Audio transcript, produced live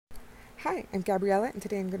Hi, I'm Gabriella, and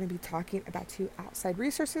today I'm going to be talking about two outside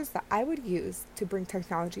resources that I would use to bring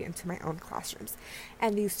technology into my own classrooms.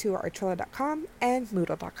 And these two are Trello.com and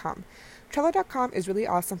Moodle.com. Trello.com is really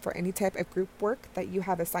awesome for any type of group work that you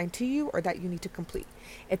have assigned to you or that you need to complete.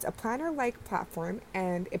 It's a planner like platform,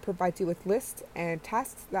 and it provides you with lists and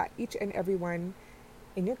tasks that each and every one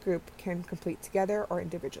in your group can complete together or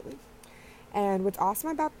individually. And what's awesome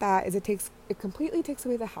about that is it completely takes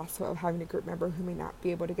away the hassle of having a group member who may not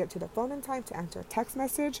be able to get to the phone in time to answer a text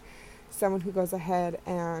message, someone who goes ahead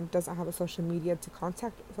and doesn't have a social media to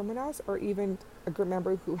contact someone else, or even a group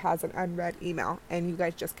member who has an unread email and you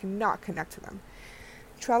guys just cannot connect to them.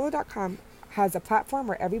 Trello.com has a platform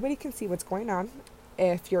where everybody can see what's going on.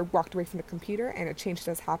 If you're walked away from the computer and a change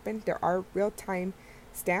does happen, there are real-time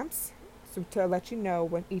stamps so to let you know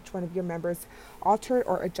when each one of your members altered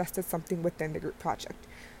or adjusted something within the group project.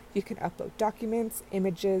 You can upload documents,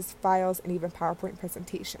 images, files, and even PowerPoint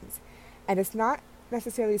presentations. And it's not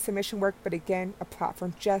necessarily submission work, but again, a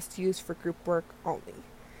platform just used for group work only.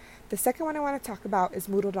 The second one I want to talk about is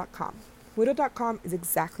Moodle.com. Moodle.com is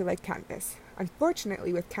exactly like Canvas.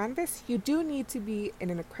 Unfortunately, with Canvas, you do need to be in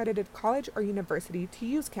an accredited college or university to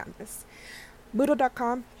use Canvas.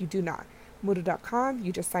 Moodle.com, you do not. Moodle.com,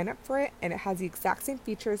 you just sign up for it, and it has the exact same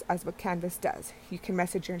features as what Canvas does. You can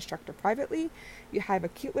message your instructor privately. You have a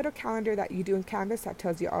cute little calendar that you do in Canvas that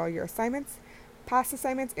tells you all your assignments, past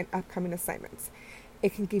assignments, and upcoming assignments.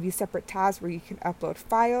 It can give you separate tabs where you can upload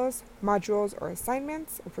files, modules, or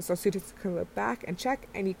assignments, so students can look back and check,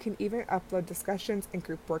 and you can even upload discussions and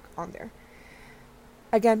group work on there.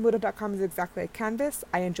 Again, Moodle.com is exactly like Canvas.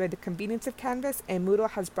 I enjoy the convenience of Canvas, and Moodle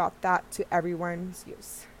has brought that to everyone's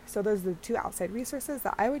use. So those are the two outside resources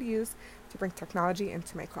that I would use to bring technology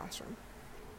into my classroom.